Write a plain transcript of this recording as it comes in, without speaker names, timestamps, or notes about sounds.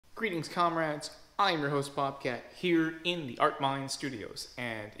Greetings, comrades. I am your host, Bobcat, here in the Art Mind Studios,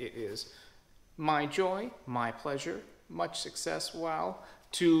 and it is my joy, my pleasure, much success, wow,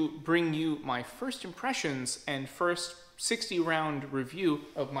 to bring you my first impressions and first 60-round review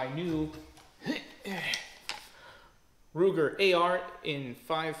of my new Ruger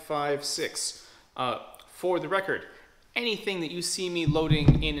AR-556. For the record, anything that you see me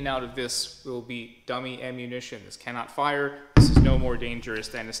loading in and out of this will be dummy ammunition. This cannot fire. This is no more dangerous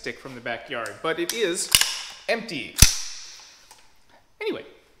than a stick from the backyard, but it is empty. Anyway,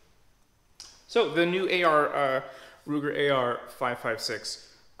 so the new Ruger AR-556,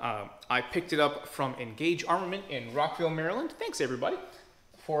 I picked it up from Engage Armament in Rockville, Maryland. Thanks, everybody.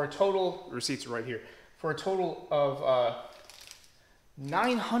 For a total, receipts are right here, for a total of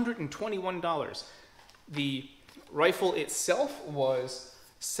 $921. The rifle itself was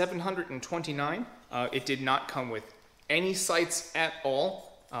 $729. It did not come with any sights at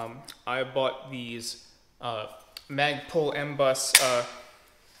all. I bought these Magpul M-Bus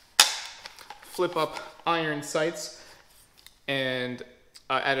flip-up iron sights, and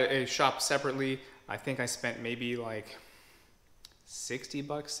at a shop separately, I think I spent maybe like $60,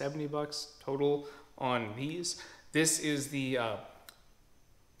 $70 total on these. This is the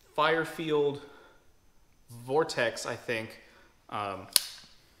Firefield Vortex, I think.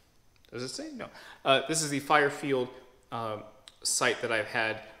 Does it say? No. This is the Firefield sight that I've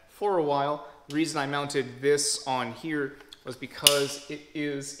had for a while. The reason I mounted this on here was because it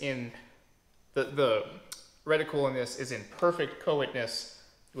is in the reticle in this is in perfect co-witness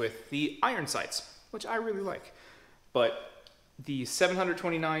with the iron sights, which I really like. But the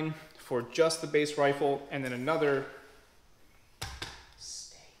 $729 for just the base rifle, and then another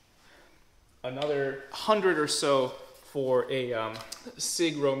 100 or so for a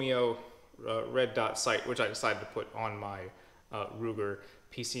Sig Romeo red dot sight, which I decided to put on my Ruger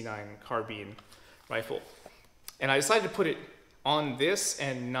PC9 carbine rifle. And I decided to put it on this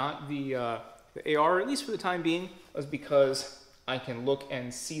and not the AR, at least for the time being, was because I can look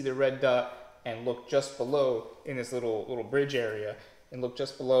and see the red dot and look just below in this little bridge area, and look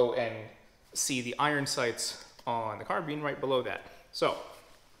just below and see the iron sights on the carbine right below that. So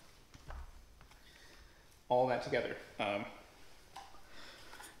all that together.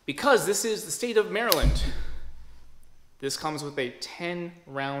 Because this is the state of Maryland, this comes with a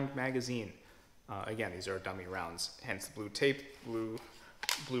 10-round magazine. Again, these are dummy rounds, hence the blue tape, blue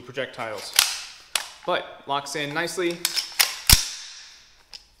projectiles. But locks in nicely,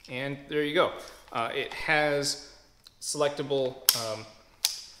 and there you go. It has selectable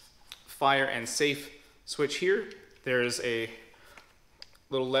fire and safe switch here. There's a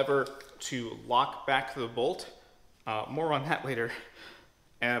little lever to lock back the bolt. More on that later.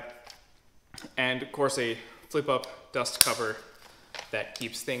 And of course a flip-up dust cover that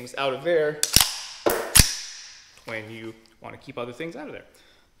keeps things out of there when you want to keep other things out of there.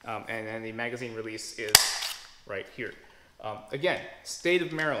 And then the magazine release is right here. Again, state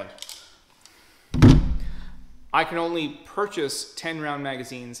of Maryland. I can only purchase 10-round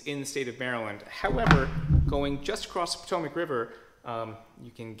magazines in the state of Maryland. However, going just across the Potomac River,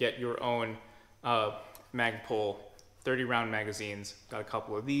 you can get your own Magpul 30-round magazines. Got a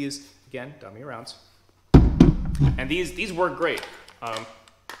couple of these. Again, dummy rounds. And these work great. I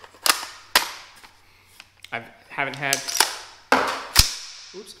haven't had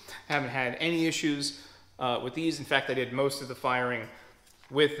any issues with these. In fact, I did most of the firing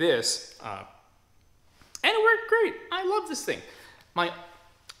with this, and it worked great. I love this thing. My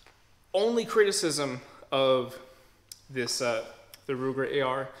only criticism of this, the Ruger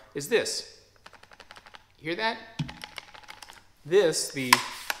AR, is this. You hear that? This, the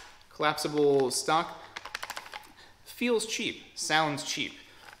collapsible stock, feels cheap, sounds cheap.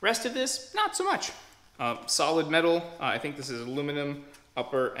 Rest of this, not so much. Solid metal. I think this is aluminum,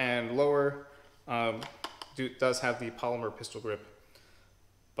 upper and lower. Does have the polymer pistol grip.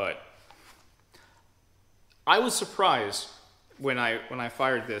 But I was surprised when I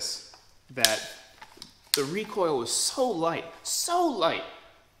fired this that the recoil was so light, so light.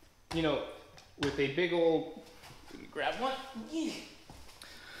 You know, with a big old, grab one,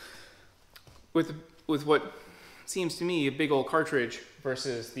 with what seems to me a big old cartridge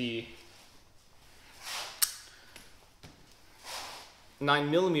versus the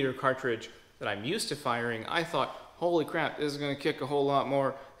 9mm cartridge that I'm used to firing, I thought, holy crap, this is going to kick a whole lot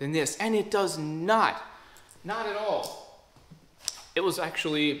more than this. And it does not. Not at all. It was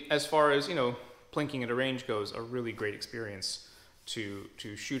actually, as far as, you know, plinking at a range goes, a really great experience to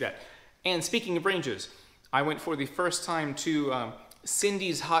shoot at. And speaking of ranges, I went for the first time to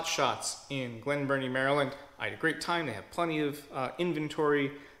Cindy's Hot Shots in Glen Burnie, Maryland. I had a great time. They have plenty of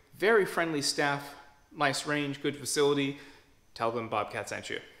inventory, very friendly staff, nice range, good facility. Tell them Bobcat sent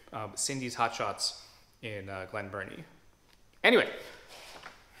you. Cindy's Hot Shots in Glen Burnie. Anyway,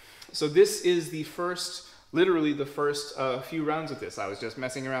 so this is the first, literally the first few rounds of this. I was just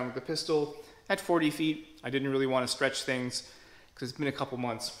messing around with the pistol at 40 feet. I didn't really want to stretch things because it's been a couple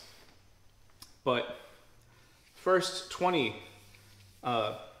months. But first 20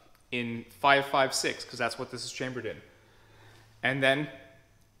 in 5.56, because that's what this is chambered in. And then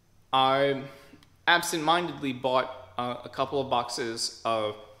I absent-mindedly bought a couple of boxes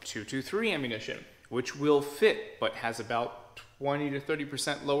of 223 ammunition, which will fit, but has about 20 to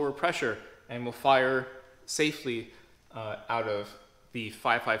 30% lower pressure and will fire safely out of the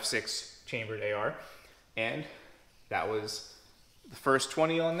 5.56 chambered AR. And that was the first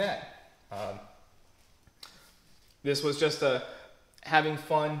 20 on that. This was just having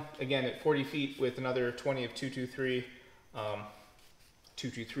fun, again, at 40 feet with another 20 of 223,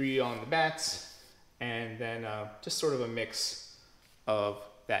 223 on the bats, and then just sort of a mix of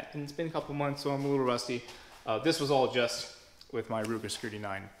that. And it's been a couple months, so I'm a little rusty. This was all just with my Ruger Security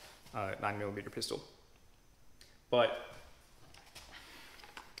 9 9mm pistol. But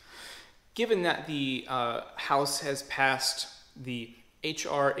given that the House has passed the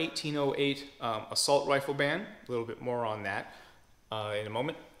HR 1808 assault rifle ban, a little bit more on that in a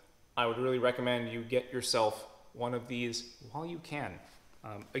moment, I would really recommend you get yourself one of these while you can.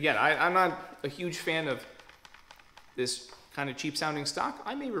 Again, I'm not a huge fan of this kind of cheap sounding stock.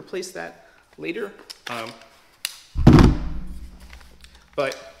 I may replace that later.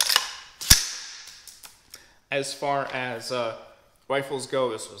 But as far as rifles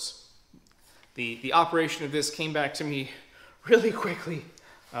go, this was the operation of this came back to me really quickly.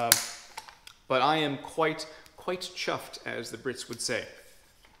 But I am quite chuffed, as the Brits would say.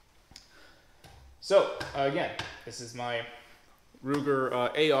 So again, this is my Ruger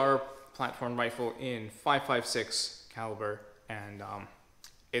AR platform rifle in 5.56 caliber, and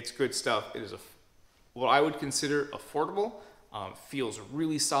it's good stuff. It is what I would consider affordable, feels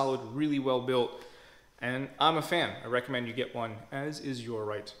really solid, really well built, and I'm a fan. I recommend you get one, as is your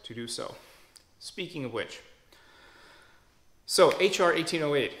right to do so. Speaking of which, so HR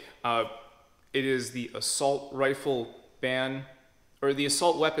 1808, it is the assault rifle ban, or the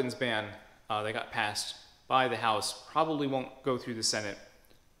assault weapons ban that got passed by the House. Probably won't go through the Senate.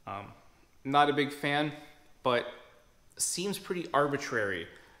 Not a big fan, but seems pretty arbitrary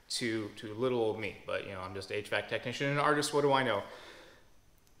to little old me. But you know, I'm just an HVAC technician and an artist. What do I know?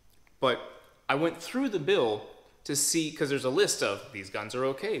 But I went through the bill to see, because there's a list of these guns are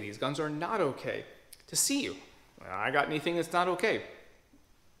okay, these guns are not okay, to see you. I got anything that's not okay.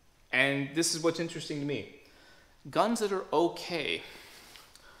 And this is what's interesting to me. Guns that are okay.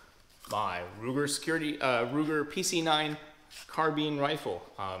 My Ruger PC9 carbine rifle.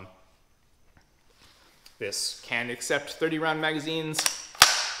 This can accept 30-round magazines.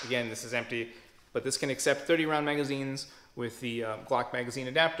 Again, this is empty, but this can accept 30-round magazines with the Glock magazine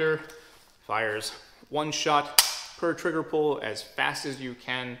adapter. Fires one shot per trigger pull as fast as you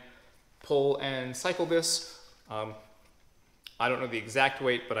can pull and cycle this. I don't know the exact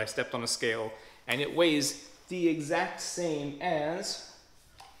weight, but I stepped on a scale, and it weighs the exact same as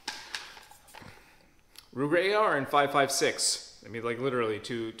Ruger AR in 5.56. I mean, like literally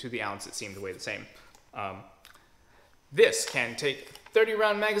to the ounce, it seemed to weigh the same. This can take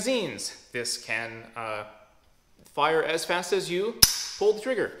 30-round magazines. This can fire as fast as you pull the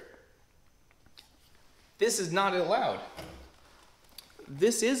trigger. This is not allowed.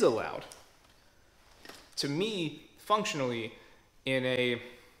 This is allowed. To me, functionally, in a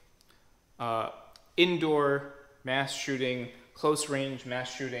indoor mass shooting, close range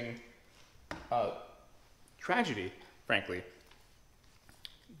mass shooting tragedy, frankly,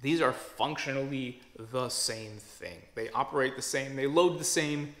 these are functionally the same thing. They operate the same, they load the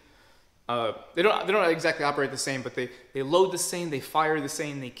same. They don't exactly operate the same, but they load the same, they fire the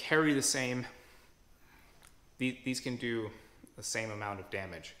same, they carry the same. These can do the same amount of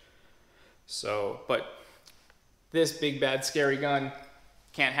damage. So, but this big bad scary gun,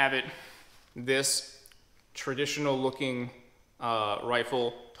 can't have it. This traditional looking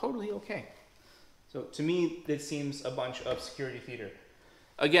rifle, totally okay. So to me, this seems a bunch of security theater.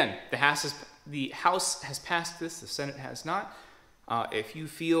 Again, the House has passed this, the Senate has not. If you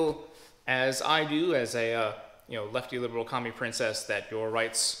feel, as I do, as a lefty liberal commie princess, that your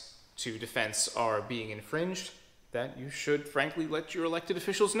rights to defense are being infringed, that you should frankly let your elected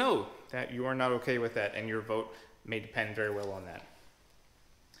officials know that you are not okay with that, and your vote may depend very well on that.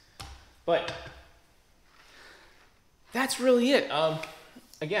 But that's really it.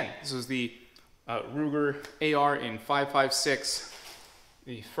 Again, this is the Ruger AR in 5.56.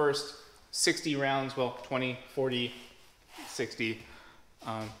 the first 60 rounds, well, 20, 40, 60.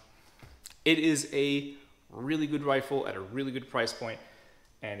 It is a really good rifle at a really good price point.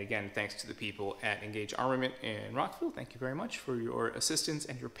 And again, thanks to the people at Engage Armament in Rockville. Thank you very much for your assistance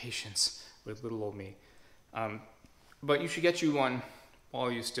and your patience with little old me. But you should get you one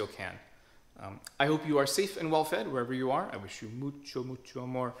while you still can. I hope you are safe and well fed wherever you are. I wish you mucho, mucho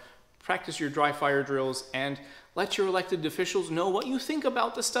amor. Practice your dry fire drills and let your elected officials know what you think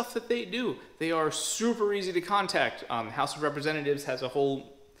about the stuff that they do. They are super easy to contact. House of Representatives has a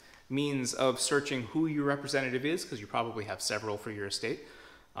whole means of searching who your representative is, because you probably have several for your state.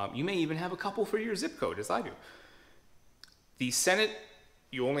 You may even have a couple for your zip code, as I do. The Senate,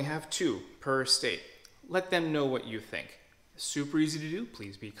 you only have 2 per state. Let them know what you think. Super easy to do.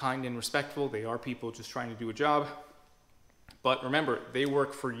 Please be kind and respectful. They are people just trying to do a job. But remember, they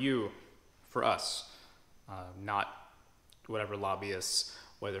work for you, for us, not whatever lobbyists,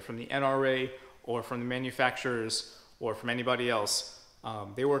 whether from the NRA or from the manufacturers or from anybody else.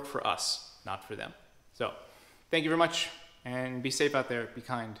 They work for us, not for them. So, thank you very much, and be safe out there, be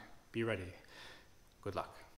kind, be ready. Good luck.